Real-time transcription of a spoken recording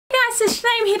so today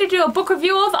I'm here to do a book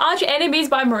review of Archenemies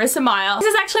by Marissa Meyer. This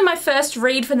is actually my first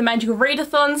read for the Magical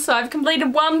Readathon, so I've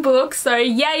completed one book, so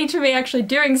yay to me actually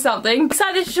doing something. I'm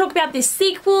excited to talk about this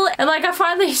sequel, and like I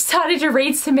finally started to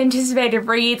read some anticipated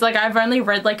reads. Like I've only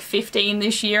read like 15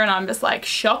 this year and I'm just like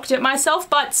shocked at myself,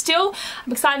 but still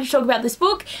I'm excited to talk about this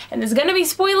book, and there's gonna be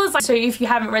spoilers, so if you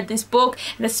haven't read this book,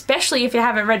 and especially if you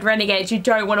haven't read Renegades, you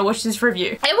don't want to watch this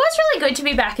review. It was really good to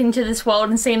be back into this world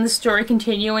and seeing the story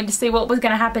continue and to see what was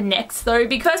going to happen next though,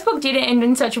 because the first book didn't end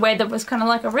in such a way that was kind of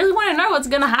like, I really want to know what's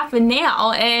going to happen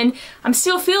now, and I'm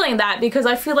still feeling that because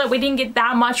I feel like we didn't get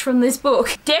that much from this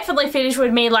book. Definitely finished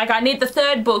with me like I need the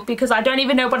third book because I don't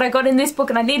even know what I got in this book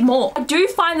and I need more. I do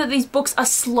find that these books are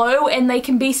slow and they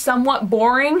can be somewhat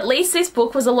boring. At least this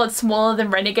book was a lot smaller than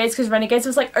Renegades, because Renegades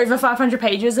was like over 500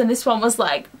 pages and this one was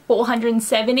like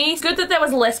 470. It's good that there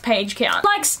was less page count.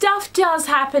 Like stuff does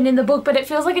happen in the book, but it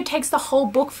feels like it takes the whole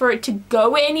book for it to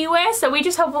go anywhere, so we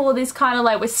just have all of this kind of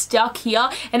like we're stuck here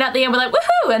and at the end we're like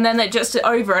woohoo, and then they're just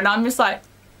over and I'm just like,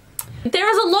 there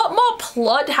is a lot more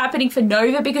plot happening for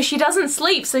Nova because she doesn't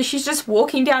sleep, so she's just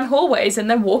walking down hallways and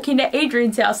then walking to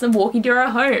Adrian's house and walking to her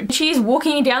home. She's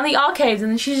walking down the arcades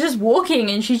and she's just walking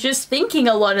and she's just thinking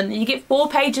a lot, and then you get 4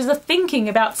 pages of thinking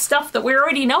about stuff that we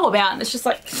already know about, and it's just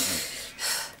like,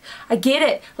 I get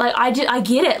it. Like, I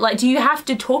get it. Like, do you have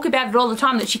to talk about it all the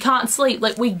time that she can't sleep?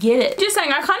 Like, we get it. Just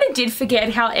saying, I kind of did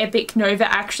forget how epic Nova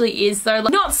actually is, though.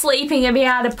 Like, not sleeping and being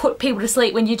able to put people to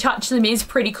sleep when you touch them is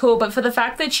pretty cool, but for the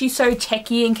fact that she's so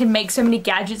techie and can make so many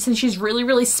gadgets and she's really,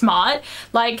 really smart,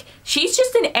 like, she's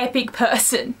just an epic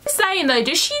person. Just saying, though,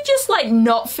 does she just, like,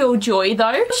 not feel joy,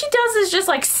 though? What she does is just,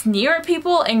 like, sneer at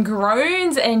people and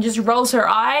groans and just rolls her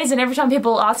eyes, and every time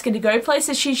people ask her to go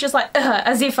places, she's just like, ugh,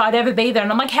 as if I'd ever be there.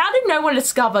 And I'm like, how did no one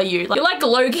discover you? Like, you're like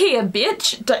low-key a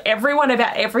bitch to everyone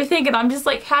about everything, and I'm just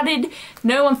like, how did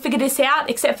no one figure this out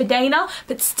except for Dana?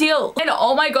 But still. And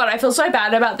oh my god, I feel so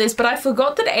bad about this, but I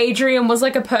forgot that Adrian was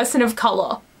like a person of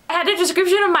color. I had a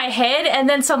description in my head and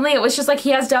then suddenly it was just like,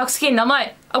 he has dark skin. I'm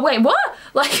like, oh wait, what?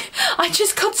 Like, I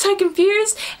just got so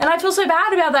confused and I feel so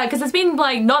bad about that because it's been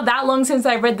like not that long since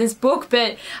I read this book,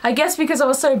 but I guess because I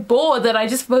was so bored that I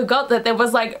just forgot that there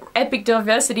was like epic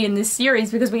diversity in this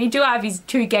series, because we do have these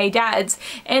 2 gay dads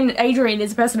and Adrian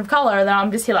is a person of color, and then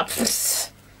I'm just here like,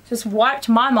 just wiped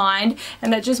my mind,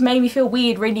 and it just made me feel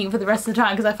weird reading it for the rest of the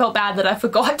time because I felt bad that I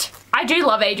forgot. I do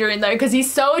love Adrian though because he's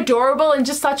so adorable and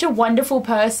just such a wonderful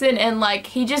person, and like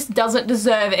he just doesn't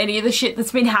deserve any of the shit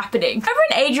that's been happening. Everyone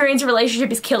and Adrian's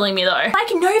relationship is killing me though.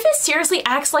 Like Nova seriously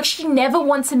acts like she never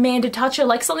wants a man to touch her,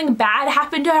 like something bad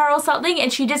happened to her or something,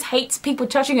 and she just hates people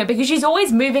touching her because she's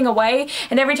always moving away,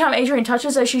 and every time Adrian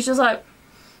touches her she's just like,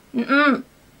 mm-mm.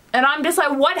 And I'm just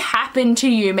like, what happened to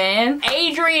you, man?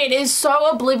 Adrian is so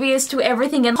oblivious to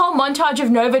everything, and the whole montage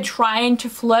of Nova trying to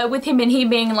flirt with him and he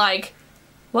being like,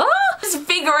 what? Just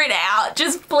figure it out.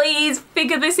 Just please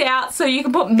figure this out so you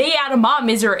can put me out of my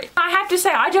misery. I have to say,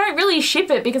 I don't really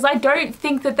ship it because I don't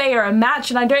think that they are a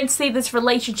match, and I don't see this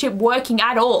relationship working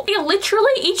at all. They're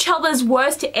literally each other's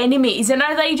worst enemies, and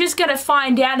are they just gonna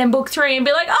find out in book 3 and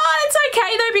be like, oh, it's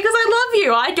okay though because I love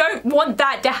you? I don't want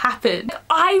that to happen.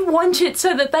 I want it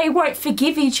so that they won't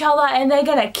forgive each other and they're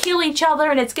gonna kill each other,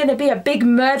 and it's gonna be a big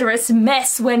murderous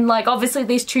mess when, like, obviously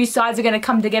these 2 sides are gonna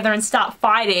come together and start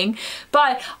fighting.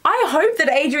 But I hope that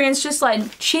Adrian's just like,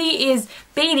 she is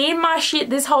been in my shit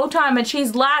this whole time and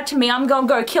she's lied to me, I'm gonna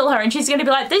go kill her, and she's gonna be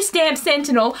like, this damn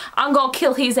sentinel, I'm gonna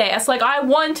kill his ass. Like, I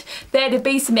want there to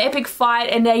be some epic fight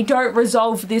and they don't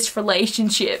resolve this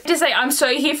relationship. To say, I'm so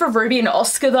here for Ruby and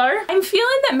Oscar though. I'm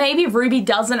feeling that maybe Ruby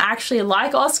doesn't actually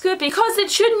like Oscar because it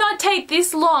should not take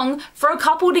this long for a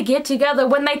couple to get together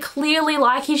when they clearly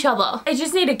like each other. They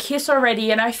just need a kiss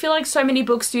already, and I feel like so many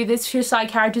books do this for side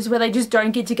characters where they just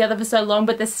don't get together for so long,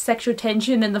 but there's sexual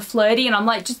tension and the flirty, and I'm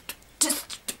like, just.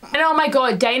 And oh my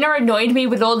god, Dana annoyed me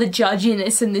with all the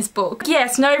judginess in this book.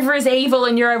 Yes, Nova is evil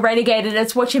and you're a renegade and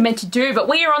it's what you're meant to do, but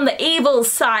we are on the evil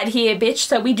side here, bitch,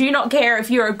 so we do not care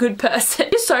if you're a good person.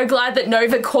 I'm so glad that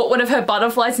Nova caught one of her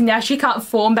butterflies and now she can't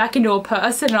form back into a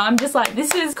person, and I'm just like,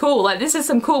 this is cool. Like, this is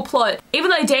some cool plot. Even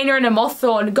though Dana and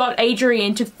Amothorn got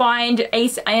Adrian to find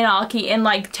Ace Anarchy and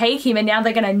like take him, and now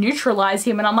they're gonna neutralize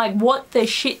him, and I'm like, what the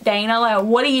shit, Dana? Like,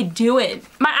 what are you doing?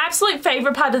 My absolute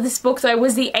favorite part of this book though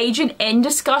was the Agent N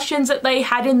discussion discussions that they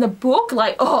had in the book,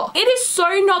 like, oh, it is so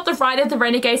not the right of the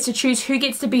renegades to choose who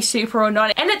gets to be super or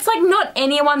not. And it's like not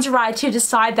anyone's right to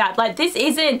decide that. Like, this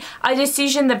isn't a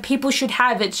decision that people should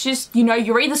have. It's just, you know,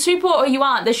 you're either super or you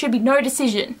aren't. There should be no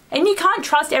decision. And you can't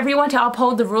trust everyone to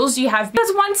uphold the rules you have,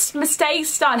 because once mistakes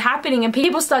start happening and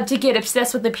people start to get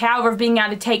obsessed with the power of being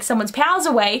able to take someone's powers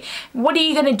away, what are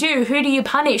you going to do? Who do you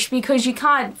punish? Because you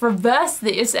can't reverse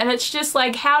this. And it's just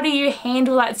like, how do you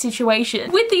handle that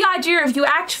situation? With the idea of you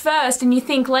act first and you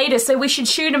think later, so we should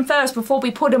shoot him first before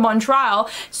we put him on trial,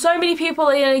 so many people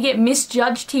are going to get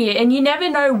misjudged here, and you never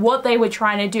know what they were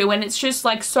trying to do, and it's just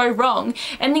like so wrong.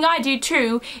 And the idea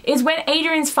too is when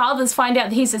Adrian's fathers find out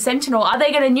that he's a Sentinel, are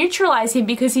they going to neutralize him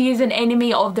because he is an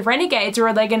enemy of the renegades, or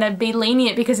are they going to be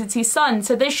lenient because it's his son?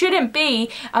 So there shouldn't be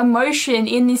emotion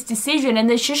in this decision, and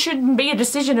there just shouldn't be a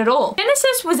decision at all.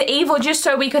 Genesis was evil just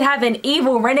so we could have an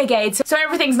evil renegade, so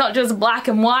everything's not just black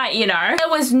and white, you know? There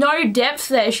was no depth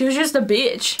there. She was just a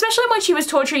bitch. Especially when she was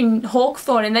torturing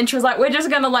Hawkthorne, and then she was like, we're just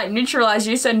gonna like neutralize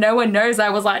you so no one knows I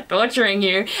was like torturing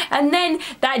you. And then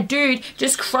that dude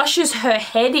just crushes her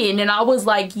head in, and I was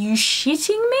like, you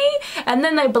shitting me? And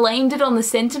then they blamed it on the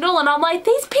Sentinel, and I'm like,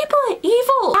 these people are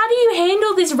evil. How do you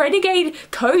handle this renegade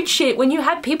code shit when you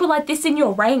have people like this in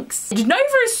your ranks?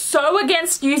 Nova is so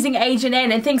against using Agent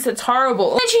N and thinks it's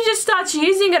horrible. And she just starts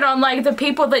using it on like the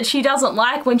people that she doesn't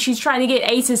like when she's trying to get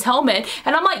Ace's helmet.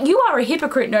 And I'm like, you are a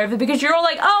hypocrite, Nova, because you're all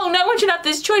like, oh, no one should have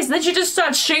this choice. And then she just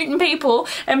starts shooting people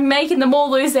and making them all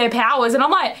lose their powers. And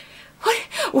I'm like,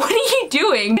 what are you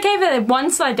doing? I gave her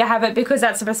one side to have it because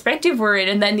that's the perspective we're in,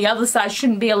 and then the other side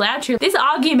shouldn't be allowed to. This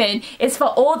argument is for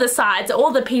all the sides,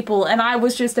 all the people, and I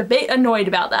was just a bit annoyed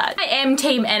about that. I am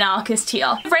team anarchist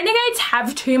here. If renegades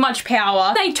have too much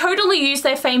power, they totally use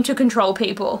their fame to control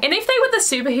people. And if they were the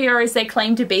superheroes they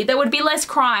claim to be, there would be less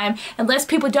crime and less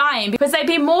people dying, because they'd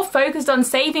be more focused on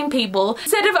saving people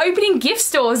instead of opening gift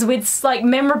stores with like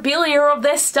memorabilia of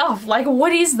their stuff. Like,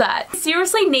 what is that?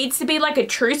 Seriously, needs to be like a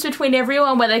truce between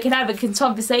everyone where they can have a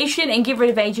conversation and get rid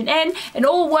of Agent N and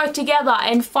all work together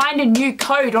and find a new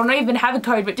code, or not even have a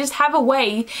code, but just have a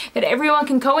way that everyone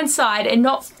can coincide and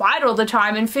not fight all the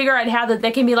time, and figure out how that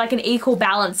there can be like an equal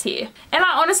balance here. And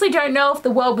I honestly don't know if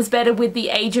the world was better with the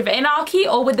Age of Anarchy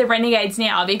or with the Renegades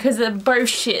now, because they're both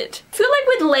shit. I feel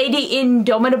like with Lady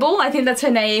Indomitable, I think that's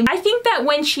her name, I think that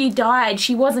when she died,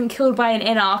 she wasn't killed by an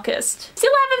anarchist.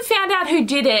 Still haven't found out who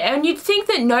did it, and you'd think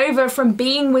that Nova, from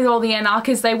being with all the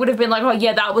anarchists, they would have been like, oh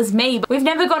yeah, that was me, but we've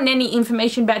never gotten any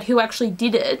information about who actually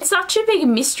did it. It's such a big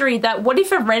mystery that what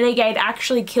if a renegade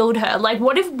actually killed her? Like,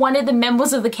 what if one of the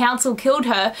members of the council killed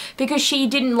her because she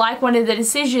didn't like one of the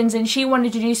decisions and she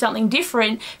wanted to do something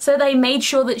different, so they made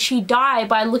sure that she died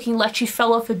by looking like she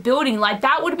fell off a building? Like,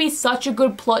 that would be such a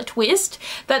good plot twist,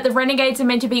 that the renegades are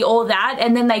meant to be all that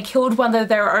and then they killed one of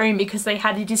their own because they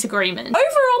had a disagreement.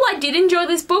 Overall, I did enjoy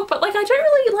this book, but like, I don't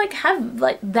really like have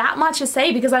like that much to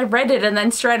say, because I read it and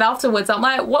then straight afterwards I'm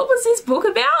like, what was this book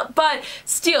about? But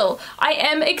still, I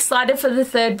am excited for the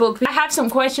third book. I have some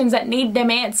questions that need them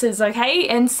answers, okay?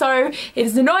 And so it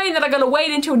is annoying that I gotta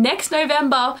wait until next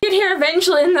November. Get here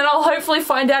eventually, and then I'll hopefully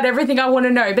find out everything I want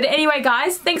to know. But anyway,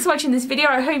 guys, thanks for watching this video.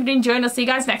 I hope you enjoyed, and I'll see you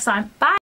guys next time. Bye!